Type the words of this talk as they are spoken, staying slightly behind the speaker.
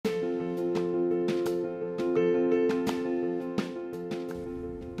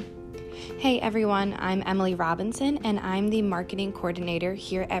Hey everyone, I'm Emily Robinson and I'm the marketing coordinator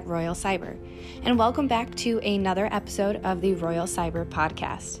here at Royal Cyber. And welcome back to another episode of the Royal Cyber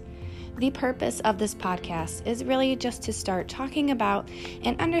podcast. The purpose of this podcast is really just to start talking about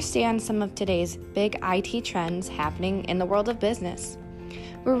and understand some of today's big IT trends happening in the world of business.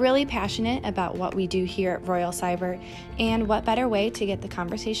 We're really passionate about what we do here at Royal Cyber, and what better way to get the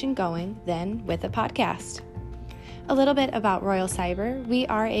conversation going than with a podcast. A little bit about Royal Cyber. We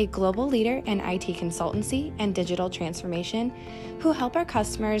are a global leader in IT consultancy and digital transformation who help our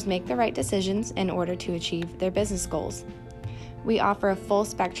customers make the right decisions in order to achieve their business goals. We offer a full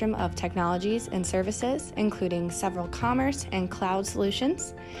spectrum of technologies and services, including several commerce and cloud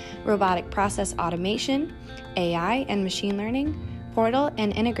solutions, robotic process automation, AI and machine learning, portal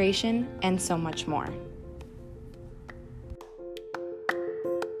and integration, and so much more.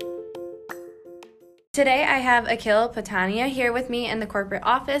 Today I have Akhil Patania here with me in the corporate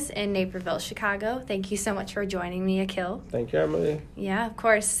office in Naperville, Chicago. Thank you so much for joining me, Akhil. Thank you, Emily. Yeah, of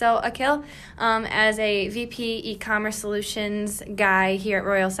course. So Akhil, as a VP e-commerce solutions guy here at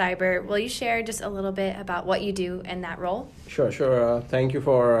Royal Cyber, will you share just a little bit about what you do in that role? Sure. Thank you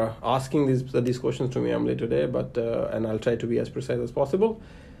for asking these questions to me, Emily, today. And I'll try to be as precise as possible.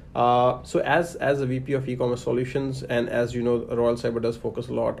 So as a VP of e-commerce solutions, and as you know, Royal Cyber does focus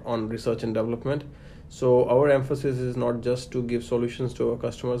a lot on research and development. So our emphasis is not just to give solutions to our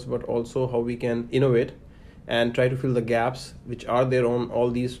customers, but also how we can innovate and try to fill the gaps which are there on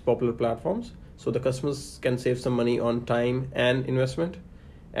all these popular platforms. So the customers can save some money on time and investment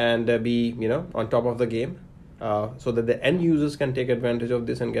and be on top of the game, so that the end users can take advantage of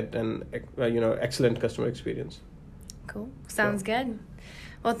this and get an excellent customer experience. Cool. Sounds good.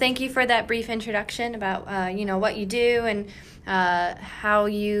 Well, thank you for that brief introduction about, what you do and how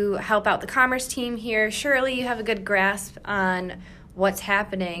you help out the commerce team here. Surely you have a good grasp on what's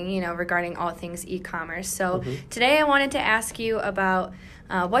happening, regarding all things e-commerce. So Today I wanted to ask you about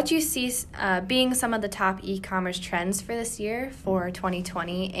what you see being some of the top e-commerce trends for this year, for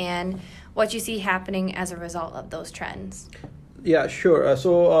 2020, and what you see happening as a result of those trends. Yeah, sure.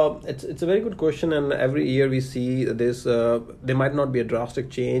 So it's a very good question, and every year we see this. There might not be a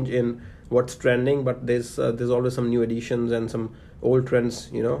drastic change in what's trending, but there's always some new additions and some old trends.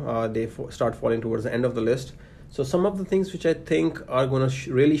 They start falling towards the end of the list. So some of the things which I think are going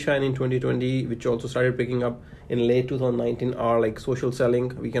to really shine in 2020, which also started picking up in late 2019, are like social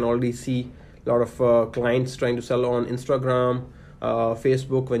selling. We can already see a lot of clients trying to sell on Instagram.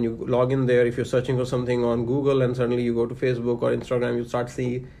 Facebook, when you log in there, if you're searching for something on Google and suddenly you go to Facebook or Instagram, you start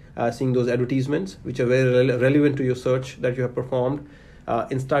seeing those advertisements which are very relevant to your search that you have performed.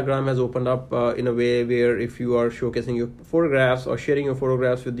 Instagram has opened up in a way where if you are showcasing your photographs or sharing your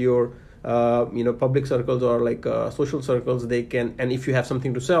photographs with your public circles or social circles, they can, and if you have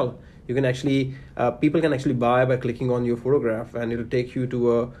something to sell, you can actually people can actually buy by clicking on your photograph, and it'll take you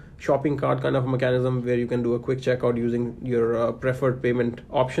to a shopping cart kind of mechanism where you can do a quick checkout using your preferred payment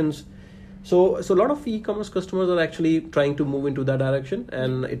options. So a lot of e-commerce customers are actually trying to move into that direction,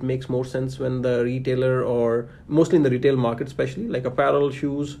 and it makes more sense when the retailer, or mostly in the retail market, especially like apparel,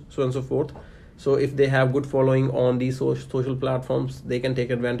 shoes, so on and so forth. So if they have good following on these social platforms, they can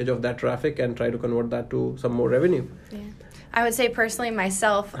take advantage of that traffic and try to convert that to some more revenue. Yeah. I would say personally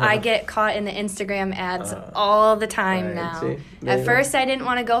myself, I get caught in the Instagram ads all the time now. At first I didn't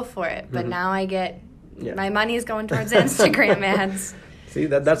want to go for it, but now I get, my money is going towards Instagram ads. See,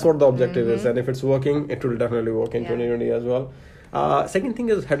 that's what the objective is, and if it's working, it will definitely work in 2020 as well. Second thing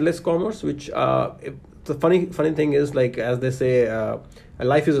is headless commerce, which the funny thing is, like as they say,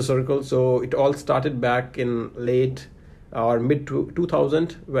 life is a circle. So it all started back in late or mid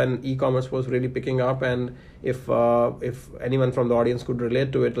 2000 when e-commerce was really picking up, and if anyone from the audience could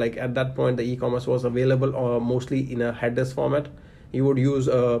relate to it, like at that point the e-commerce was available mostly in a headless format. You would use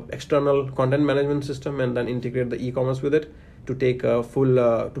a external content management system and then integrate the e-commerce with it to take a full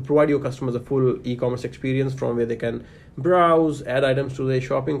to provide your customers a full e-commerce experience from where they can browse, add items to their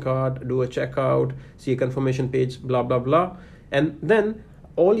shopping cart, do a checkout, see a confirmation page, blah blah blah. And then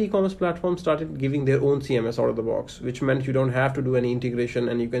all e-commerce platforms started giving their own CMS out of the box, which meant you don't have to do any integration,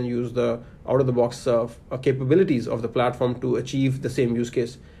 and you can use the out of the box capabilities of the platform to achieve the same use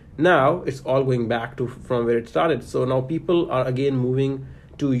case. Now it's all going back to from where it started. So now people are again moving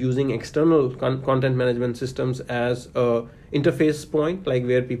to using external content management systems as a interface point, like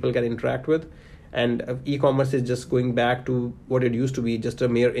where people can interact with. And e-commerce is just going back to what it used to be, just a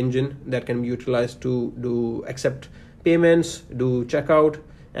mere engine that can be utilized to do accept payments, do checkout,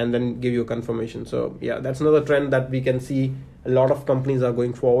 and then give you a confirmation. So yeah, that's another trend that we can see a lot of companies are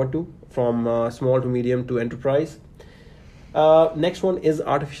going forward to, from small to medium to enterprise. Next one is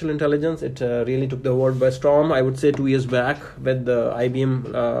artificial intelligence. It really took the world by storm. I would say 2 years back with the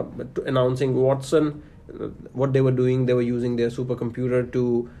IBM announcing Watson, what they were doing, they were using their supercomputer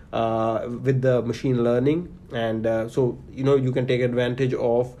to with the machine learning, and so you can take advantage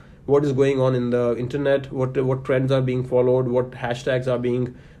of what is going on in the internet, what trends are being followed, what hashtags are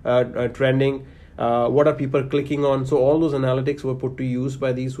being trending. What are people clicking on? So all those analytics were put to use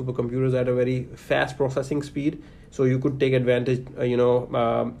by these supercomputers at a very fast processing speed. So you could take advantage,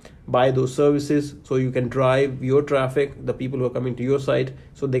 buy those services. So you can drive your traffic, the people who are coming to your site,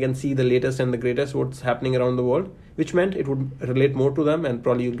 so they can see the latest and the greatest what's happening around the world, which meant it would relate more to them, and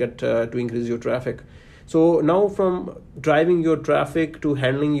probably you'll get to increase your traffic. So now from driving your traffic to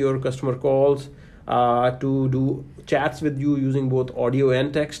handling your customer calls, to do chats with you using both audio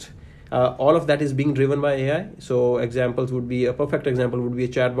and text, all of that is being driven by AI. So examples would be, a perfect example would be a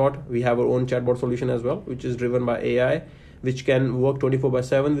chatbot. We have our own chatbot solution as well, which is driven by AI, which can work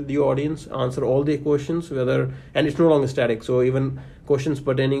 24/7 with the audience, answer all the questions, and it's no longer static. So even questions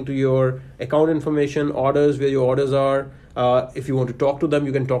pertaining to your account information, orders, where your orders are, if you want to talk to them,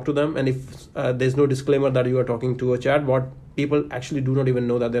 you can talk to them. And if there's no disclaimer that you are talking to a chatbot, people actually do not even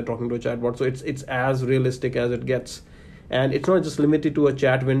know that they're talking to a chatbot. So it's as realistic as it gets. And it's not just limited to a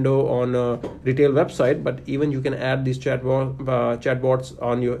chat window on a retail website, but even you can add these chatbots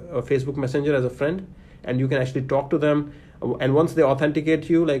on your Facebook Messenger as a friend, and you can actually talk to them. And once they authenticate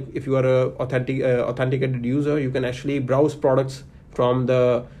you, like if you are a authenticated user, you can actually browse products from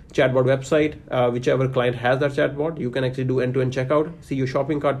the chatbot website, whichever client has that chatbot. You can actually do end-to-end checkout, see your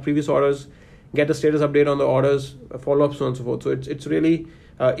shopping cart, previous orders, get a status update on the orders, follow-up, so on and so forth. So it's really,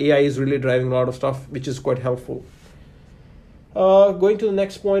 AI is really driving a lot of stuff, which is quite helpful. Going to the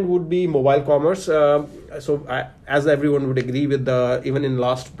next point would be mobile commerce. As everyone would agree with, even in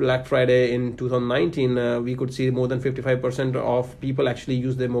last Black Friday in 2019, we could see more than 55% of people actually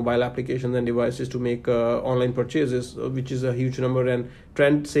use their mobile applications and devices to make online purchases, which is a huge number. And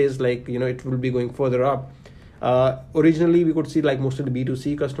trend says it will be going further up. Originally, we could see most of the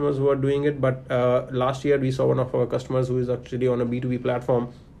B2C customers who are doing it, but last year we saw one of our customers who is actually on a B2B platform,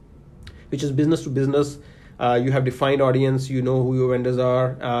 which is business to business. You have defined audience, you know who your vendors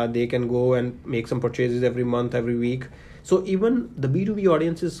are, they can go and make some purchases every month, every week. So even the B2B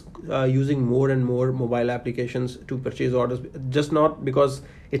audience is using more and more mobile applications to purchase orders, just not because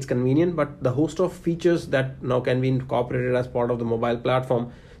it's convenient, but the host of features that now can be incorporated as part of the mobile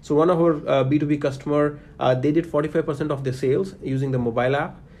platform. So one of our B2B customer, they did 45% of their sales using the mobile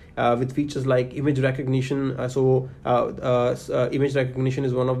app. With features like image recognition. Image recognition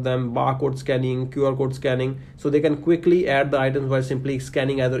is one of them, barcode scanning, QR code scanning. So they can quickly add the items by simply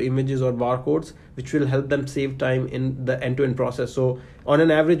scanning either images or barcodes, which will help them save time in the end-to-end process. So on an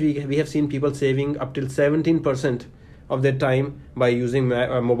average, we have seen people saving up till 17% of their time by using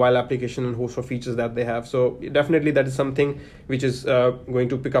a mobile application and host of features that they have. So definitely that is something which is going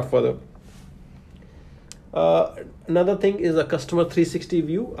to pick up further. Another thing is a customer 360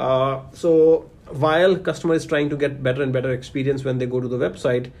 view. So while customer is trying to get better and better experience when they go to the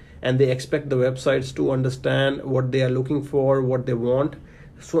website, and they expect the websites to understand what they are looking for, what they want.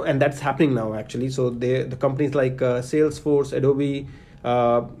 So, and that's happening now actually. So the companies like Salesforce, Adobe,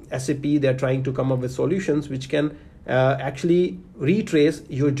 SAP, they're trying to come up with solutions which can actually retrace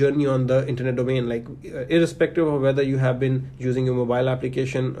your journey on the internet domain, irrespective of whether you have been using your mobile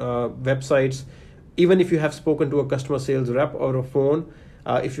application, websites. Even if you have spoken to a customer sales rep or a phone,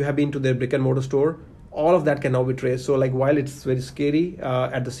 if you have been to their brick and mortar store, all of that can now be traced. So while it's very scary,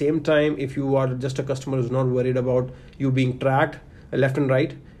 at the same time, if you are just a customer who's not worried about you being tracked left and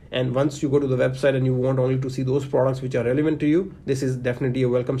right, and once you go to the website and you want only to see those products which are relevant to you, this is definitely a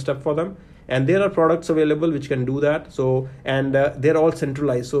welcome step for them. And there are products available which can do that. So, and they're all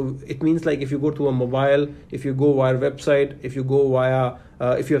centralized. So it means if you go to a mobile, if you go via website, if you go via,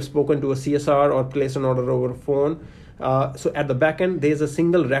 if you have spoken to a CSR or placed an order over a phone, so at the back end, there's a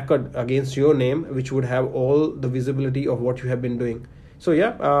single record against your name, which would have all the visibility of what you have been doing. So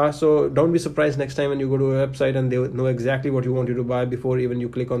so don't be surprised next time when you go to a website and they know exactly what you want you to buy before even you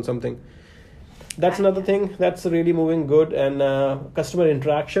click on something. That's another thing that's really moving good. And customer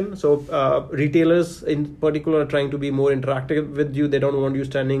interaction. So retailers in particular are trying to be more interactive with you. They don't want you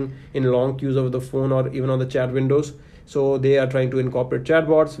standing in long queues over the phone or even on the chat windows. So they are trying to incorporate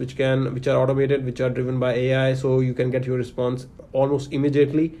chatbots which are automated, which are driven by AI. So you can get your response almost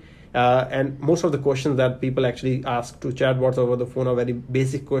immediately. And most of the questions that people actually ask to chatbots over the phone are very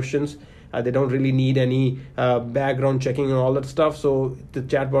basic questions, They don't really need any background checking and all that stuff. So the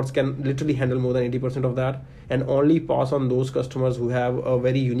chatbots can literally handle more than 80% of that, and only pass on those customers who have a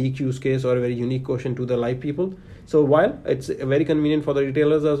very unique use case or a very unique question to the live people. So while it's very convenient for the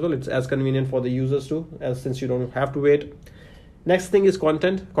retailers as well, it's as convenient for the users too, as since you don't have to wait. Next thing is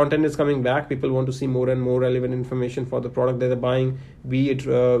content. Content is coming back. People want to see more and more relevant information for the product that they're buying, be it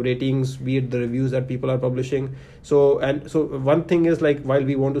ratings, be it the reviews that people are publishing. So one thing is like, while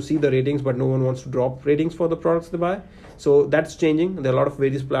we want to see the ratings, but no one wants to drop ratings for the products they buy. So that's changing. There are a lot of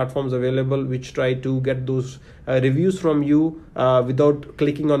various platforms available which try to get those reviews from you without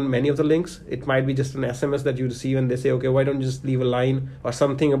clicking on many of the links. It might be just an SMS that you receive and they say, okay, why don't you just leave a line or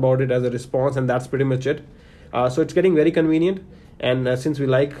something about it as a response, and that's pretty much it. So it's getting very convenient, and since we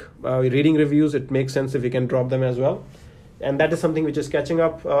like reading reviews, it makes sense if we can drop them as well. And that is something which is catching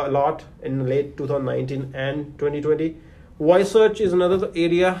up a lot in late 2019 and 2020. Voice search is another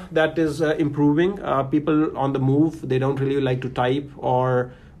area that is improving. People on the move, they don't really like to type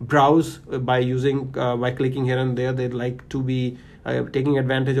or browse by clicking here and there. They'd like to be taking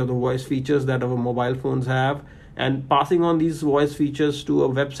advantage of the voice features that our mobile phones have, and passing on these voice features to a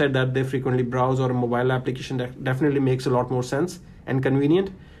website that they frequently browse or a mobile application that definitely makes a lot more sense and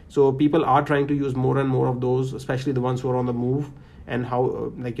convenient. So people are trying to use more and more of those, especially the ones who are on the move and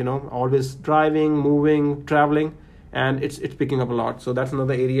how always driving, moving, traveling, and it's picking up a lot. So that's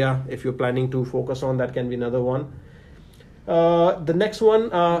another area if you're planning to focus on, that can be another one. The next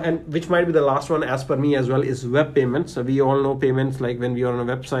one, and which might be the last one as per me as well, is web payments. So we all know payments, like when we are on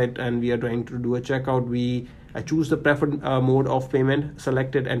a website and we are trying to do a checkout, I choose the preferred mode of payment,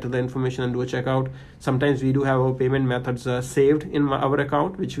 select it, enter the information and do a checkout. Sometimes we do have our payment methods saved in our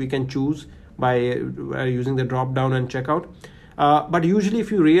account, which we can choose by using the drop down and checkout. But usually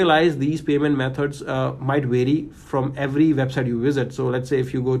if you realize, these payment methods might vary from every website you visit. So let's say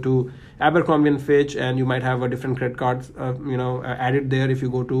if you go to Abercrombie & Fitch and you might have a different credit card added there. If you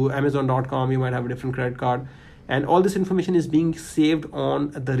go to Amazon.com, you might have a different credit card. And all this information is being saved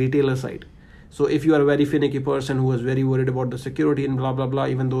on the retailer site. So if you are a very finicky person who is very worried about the security and blah, blah, blah,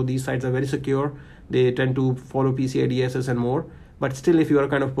 even though these sites are very secure, they tend to follow PCI DSS and more. But still, if you are a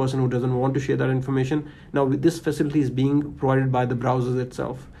kind of person who doesn't want to share that information, now this facility is being provided by the browsers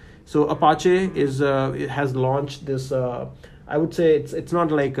itself. So Apache has launched this, I would say it's not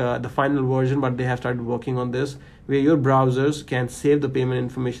like the final version, but they have started working on this, where your browsers can save the payment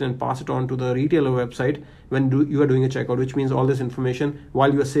information and pass it on to the retailer website when you are doing a checkout, which means all this information,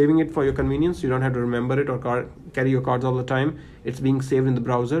 while you are saving it for your convenience, you don't have to remember it or carry your cards all the time. It's being saved in the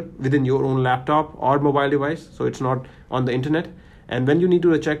browser within your own laptop or mobile device, so it's not on the internet. And when you need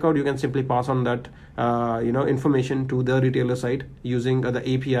to do a checkout, you can simply pass on that information to the retailer site using the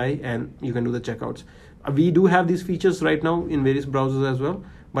API, and you can do the checkouts. We do have these features right now in various browsers as well,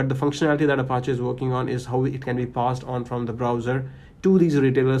 but the functionality that Apache is working on is how it can be passed on from the browser to these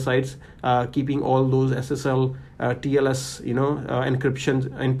retailer sites, keeping all those SSL, TLS,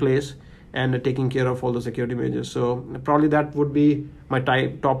 encryption in place, and taking care of all the security measures. So probably that would be my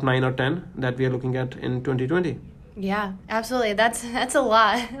top 9 or 10 that we are looking at in 2020. Yeah, absolutely. That's a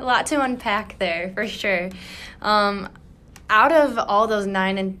lot to unpack there for sure. Out of all those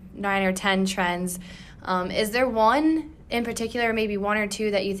 9 or 10 trends, is there one in particular, maybe one or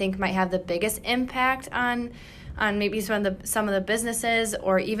two, that you think might have the biggest impact on maybe some of the businesses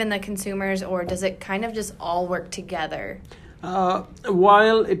or even the consumers, or does it kind of just all work together?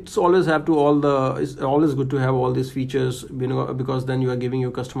 While it's always it's always good to have all these features, because then you are giving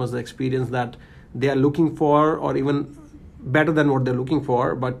your customers the experience that they are looking for, or even better than what they're looking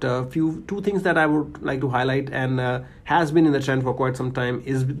for. But two things that I would like to highlight, and has been in the trend for quite some time,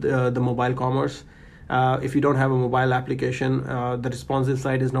 is the mobile commerce. If you don't have a mobile application, the responsive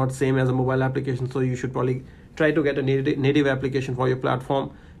side is not same as a mobile application, so you should probably try to get a native application for your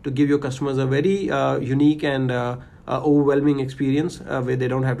platform to give your customers a very unique and overwhelming experience, where they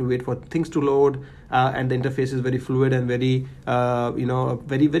don't have to wait for things to load, and the interface is very fluid and very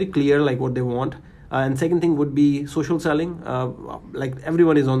very, very clear, like what they want. And second thing would be social selling. Like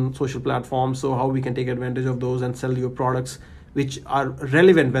everyone is on social platforms, so how we can take advantage of those and sell your products which are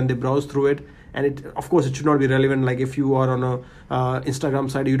relevant when they browse through it. And of course it should not be relevant, like if you are on a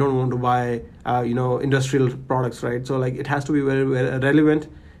Instagram site, you don't want to buy industrial products, right? So like it has to be very, very relevant,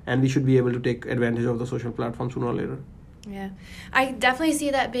 and we should be able to take advantage of the social platform sooner or later. Yeah, I definitely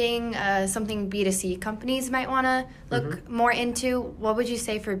see that being something B2C companies might want to look more into. What would you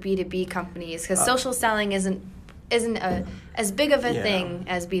say for B2B companies? Because social selling isn't isn't as big of a thing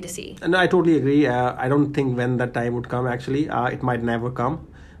as B2C. And I totally agree. I don't think when that time would come, actually. It might never come.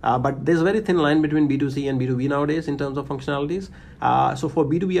 But there's a very thin line between B2C and B2B nowadays in terms of functionalities. So for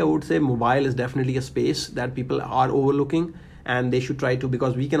B2B, I would say mobile is definitely a space that people are overlooking, and they should try to,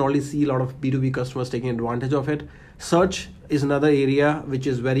 because we can already see a lot of B2B customers taking advantage of it. Search is another area which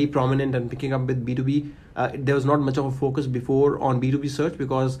is very prominent and picking up with B2B. There was not much of a focus before on B2B search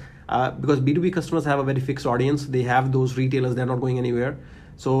because B2B customers have a very fixed audience. They have those retailers, they're not going anywhere.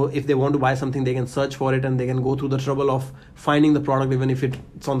 So if they want to buy something, they can search for it and they can go through the trouble of finding the product, even if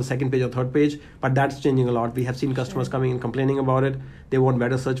it's on the second page or third page. But that's changing a lot. We have seen customers coming and complaining about it. They want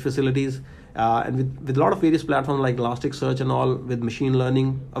better search facilities. And with a lot of various platforms like Elasticsearch and all, with machine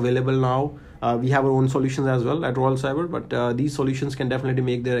learning available now, we have our own solutions as well at Royal Cyber. But these solutions can definitely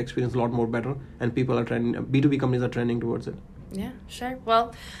make their experience a lot more better. And people are trending, B2B companies are trending towards it. Yeah, sure.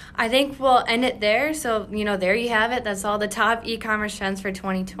 Well, I think we'll end it there. So, there you have it. That's all the top e-commerce trends for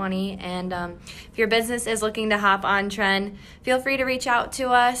 2020. And if your business is looking to hop on trend, feel free to reach out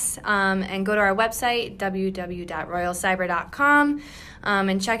to us and go to our website, www.royalcyber.com,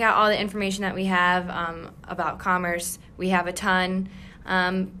 and check out all the information that we have about commerce. We have a ton.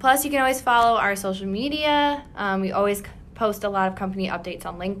 Plus, you can always follow our social media. We always post a lot of company updates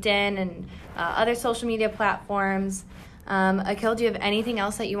on LinkedIn and other social media platforms. Akhil, do you have anything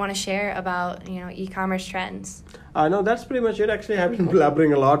else that you want to share about, e-commerce trends? No, that's pretty much it. Actually, I've been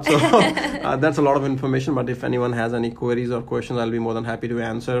blabbering a lot, so that's a lot of information. But if anyone has any queries or questions, I'll be more than happy to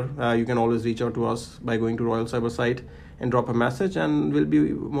answer. You can always reach out to us by going to Royal Cyber site and drop a message, and we'll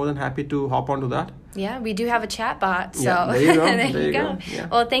be more than happy to hop onto that. Yeah, we do have a chat bot, so yeah, there you go. there you go. Yeah.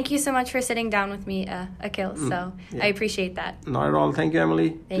 Well, thank you so much for sitting down with me, Akhil. So I appreciate that. Not at all. Thank you,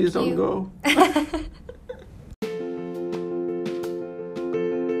 Emily. Please don't go.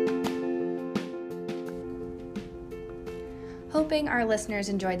 Hoping our listeners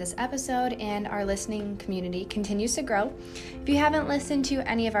enjoyed this episode and our listening community continues to grow. If you haven't listened to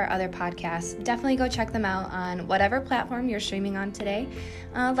any of our other podcasts, definitely go check them out on whatever platform you're streaming on today.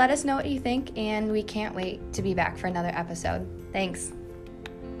 Let us know what you think, and we can't wait to be back for another episode. Thanks.